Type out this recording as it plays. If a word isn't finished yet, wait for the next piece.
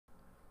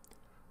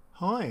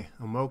Hi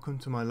and welcome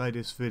to my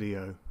latest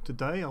video.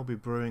 Today I'll be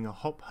brewing a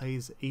hop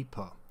haze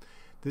IPA.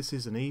 This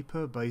is an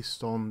IPA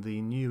based on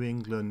the New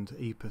England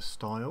IPA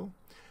style.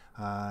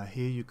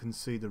 Here you can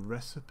see the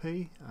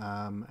recipe.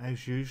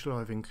 As usual,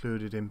 I've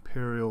included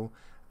imperial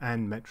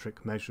and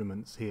metric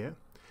measurements here.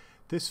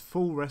 This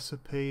full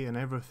recipe and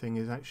everything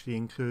is actually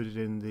included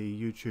in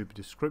the YouTube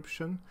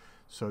description,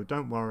 so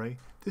don't worry.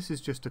 This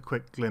is just a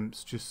quick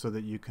glimpse just so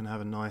that you can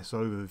have a nice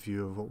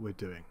overview of what we're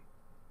doing.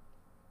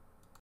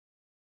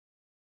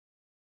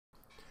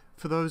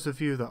 For those of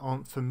you that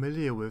aren't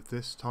familiar with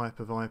this type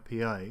of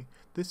IPA,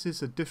 this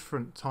is a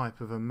different type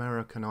of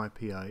American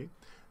IPA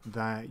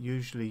that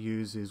usually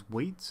uses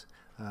wheat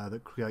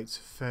that creates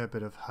a fair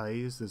bit of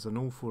haze. There's an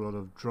awful lot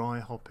of dry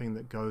hopping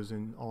that goes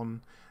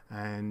on,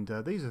 and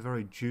these are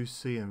very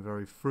juicy and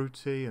very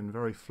fruity and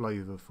very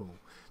flavorful.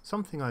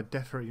 Something I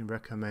definitely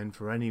recommend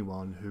for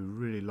anyone who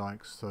really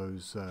likes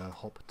those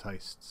hop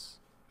tastes.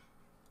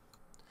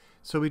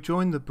 So we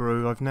joined the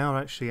brew. I've now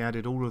actually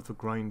added all of the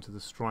grain to the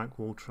strike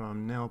water.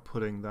 I'm now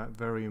putting that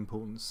very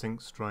important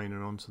sink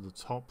strainer onto the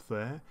top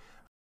there.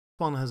 This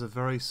one has a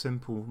very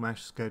simple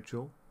mash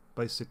schedule,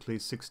 basically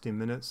 60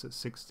 minutes at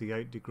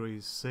 68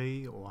 degrees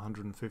C or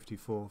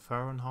 154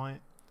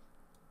 Fahrenheit,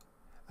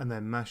 and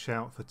then mash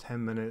out for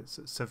 10 minutes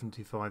at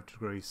 75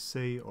 degrees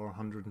C or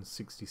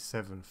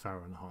 167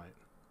 Fahrenheit.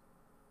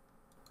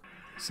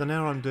 So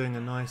now I'm doing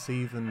a nice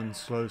even and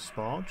slow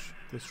sparge.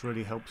 This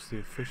really helps the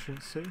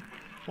efficiency.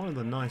 One of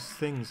the nice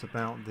things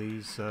about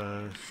these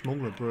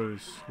smaller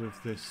brews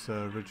with this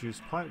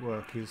reduced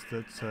pipework is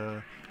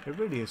that it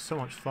really is so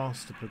much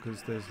faster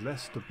because there's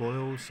less to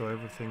boil, so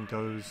everything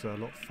goes a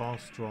lot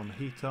faster on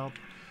heat up,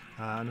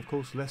 and of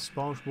course less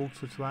sparge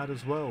water to add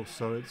as well,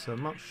 so it's a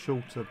much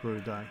shorter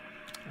brew day,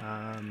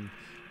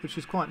 which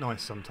is quite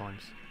nice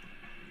sometimes.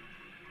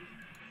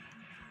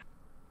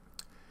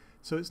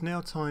 So it's now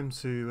time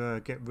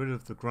to get rid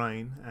of the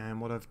grain, and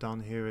what I've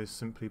done here is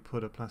simply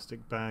put a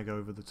plastic bag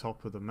over the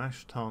top of the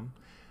mash tun.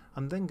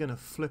 I'm then going to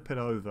flip it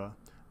over,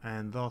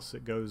 and thus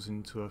it goes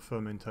into a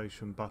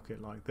fermentation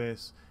bucket like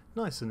this.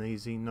 Nice and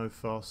easy, no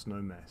fuss,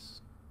 no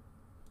mess.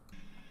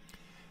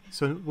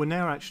 So we're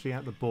now actually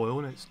at the boil,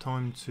 and it's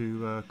time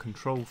to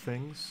control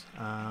things.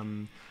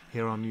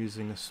 Here I'm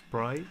using a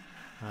spray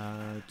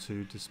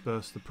to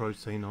disperse the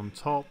protein on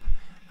top,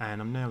 and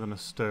I'm now going to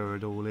stir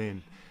it all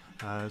in.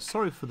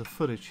 Sorry for the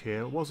footage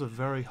here. It was a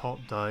very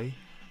hot day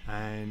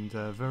and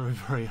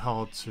very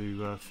hard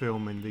to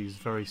film in these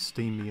very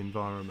steamy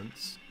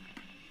environments.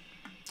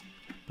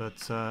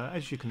 But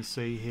as you can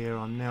see here,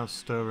 I'm now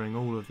stirring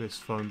all of this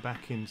foam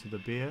back into the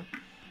beer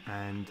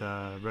and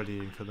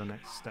readying for the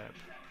next step.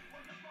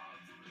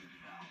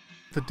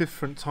 The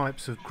different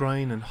types of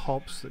grain and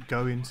hops that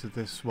go into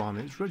this one,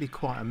 it's really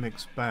quite a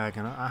mixed bag,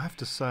 and I have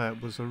to say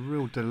it was a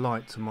real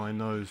delight to my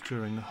nose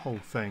during the whole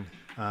thing.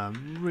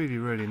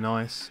 Really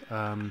nice.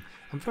 I'm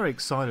very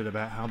excited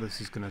about how this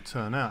is going to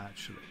turn out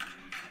actually.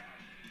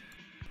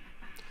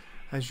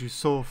 As you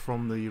saw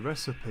from the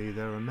recipe,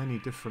 there are many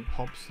different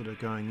hops that are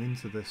going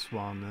into this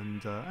one,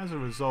 and as a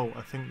result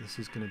I think this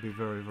is going to be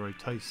very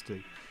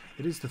tasty.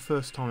 It is the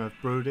first time I've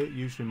brewed it.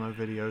 Usually my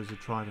videos are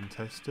tried and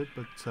tested,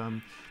 but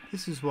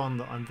this is one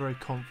that I'm very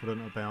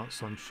confident about,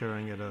 so I'm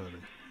sharing it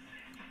early.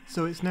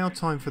 So it's now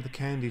time for the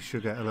candy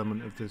sugar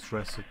element of this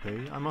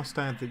recipe. I must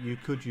add that you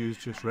could use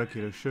just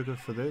regular sugar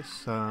for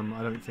this. I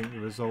don't think the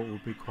result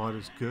will be quite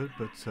as good,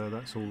 but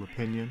that's all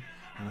opinion,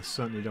 and I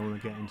certainly don't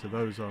want to get into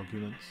those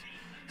arguments.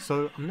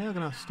 So I'm now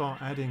going to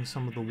start adding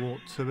some of the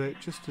wort to it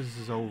just to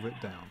dissolve it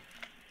down.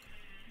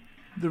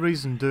 The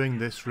reason doing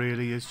this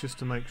really is just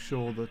to make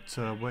sure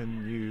that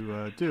when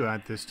you do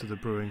add this to the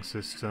brewing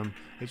system,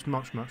 it's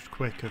much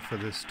quicker for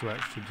this to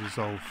actually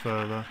dissolve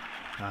further,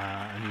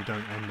 and you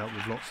don't end up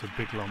with lots of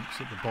big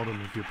lumps at the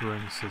bottom of your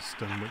brewing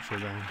system which are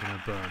then going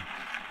to burn.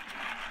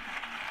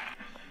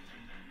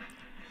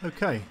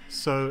 Okay,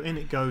 so in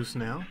it goes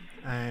now,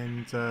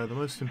 and the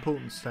most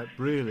important step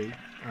really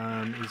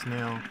is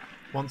now,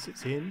 once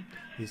it's in,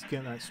 is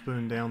get that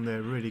spoon down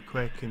there really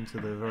quick into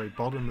the very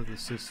bottom of the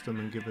system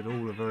and give it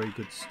all a very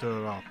good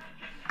stir up.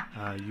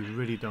 You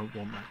really don't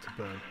want that to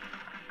burn.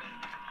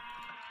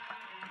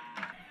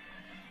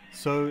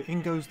 So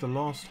in goes the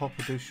last hop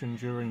addition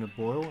during the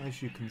boil.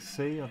 As you can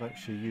see, I've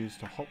actually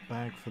used a hop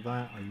bag for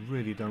that. I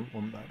really don't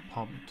want that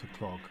pump to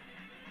clog.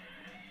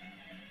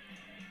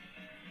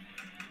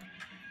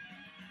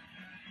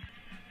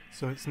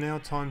 So it's now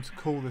time to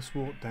cool this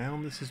wort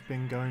down. This has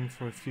been going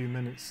for a few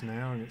minutes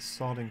now, and it's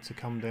starting to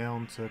come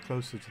down to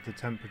closer to the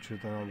temperature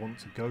that I want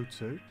to go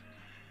to.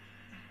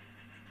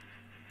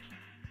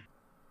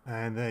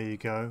 And there you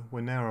go,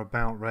 we're now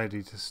about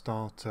ready to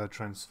start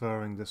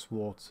transferring this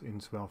wort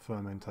into our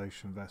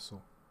fermentation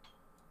vessel.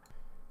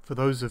 For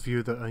those of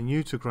you that are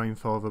new to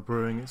Grainfather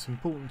brewing, it's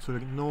important to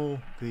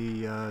ignore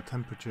the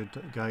temperature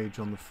gauge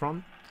on the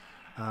front.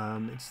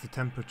 It's the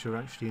temperature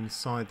actually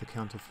inside the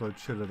counterflow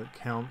chiller that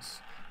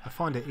counts. I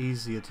find it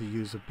easier to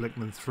use a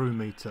Blickman through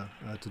meter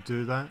to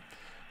do that.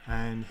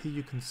 And here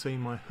you can see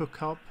my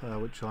hookup,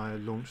 which I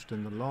launched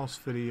in the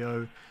last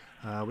video,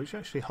 which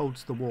actually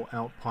holds the wort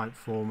out pipe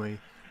for me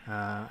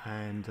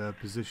and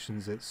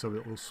positions it so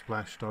it will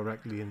splash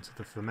directly into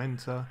the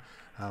fermenter,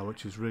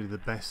 which is really the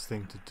best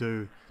thing to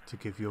do to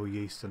give your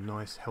yeast a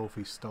nice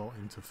healthy start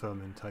into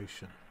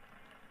fermentation.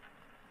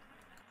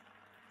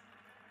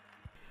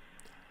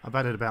 I've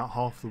added about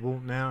half the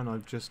wort now, and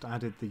I've just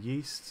added the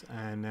yeast,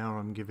 and now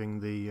I'm giving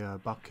the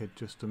bucket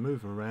just to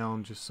move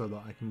around just so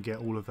that I can get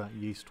all of that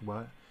yeast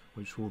wet,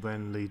 which will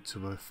then lead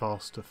to a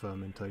faster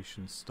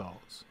fermentation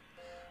start.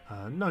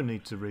 No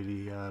need to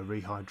really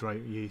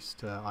rehydrate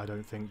yeast, I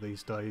don't think,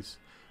 these days.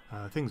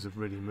 Things have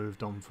really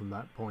moved on from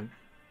that point.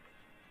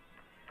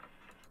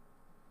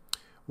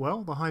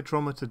 Well, the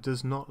hydrometer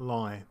does not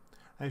lie.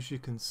 As you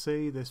can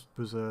see, this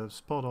was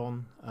spot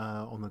on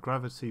the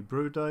Gravity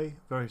brew day,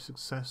 very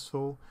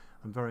successful.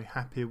 I'm very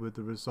happy with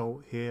the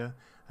result here,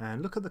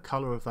 and look at the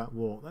colour of that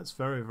wort. That's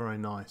very, very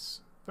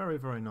nice. Very,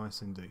 very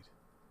nice indeed.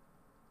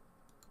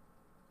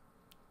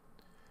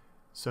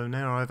 So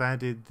now I've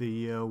added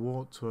the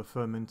wort to a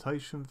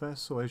fermentation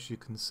vessel. As you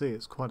can see,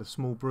 it's quite a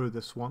small brew,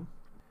 this one.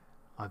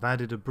 I've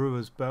added a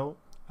brewer's belt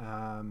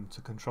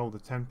to control the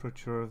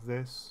temperature of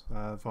this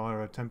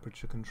via a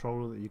temperature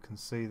controller that you can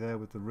see there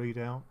with the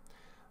readout.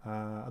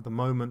 At the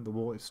moment the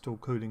wort is still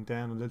cooling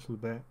down a little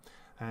bit,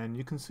 and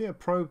you can see a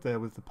probe there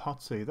with the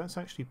putty. That's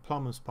actually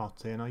plumber's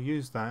putty, and I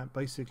use that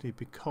basically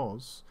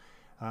because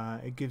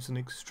it gives an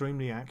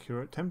extremely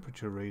accurate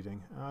temperature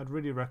reading. I'd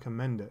really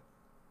recommend it.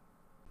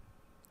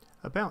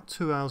 About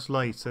 2 hours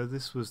later,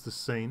 this was the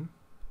scene,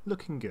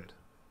 looking good.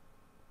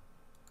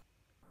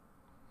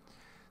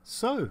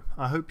 So,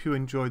 I hope you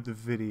enjoyed the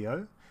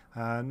video.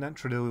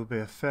 Naturally there will be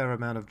a fair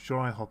amount of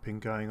dry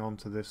hopping going on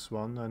to this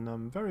one, and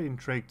I'm very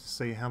intrigued to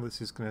see how this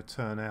is going to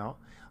turn out.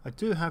 I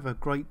do have a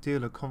great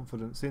deal of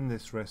confidence in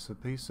this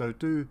recipe, so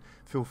do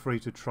feel free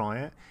to try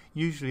it.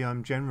 Usually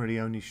I'm generally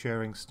only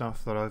sharing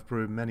stuff that I've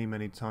brewed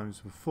many times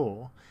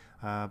before,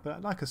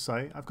 but like I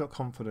say, I've got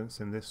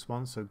confidence in this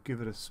one, so give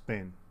it a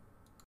spin.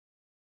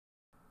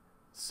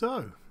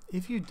 So,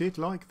 if you did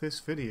like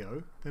this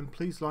video, then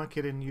please like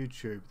it in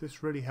YouTube.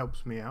 This really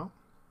helps me out.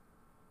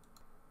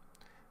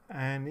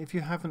 And if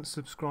you haven't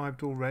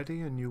subscribed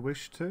already and you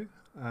wish to,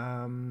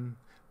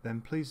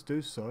 then please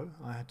do so.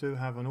 I do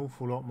have an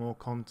awful lot more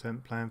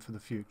content planned for the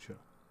future.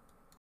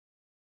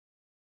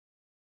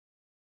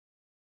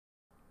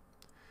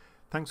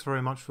 Thanks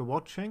very much for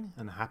watching,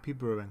 and happy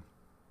brewing.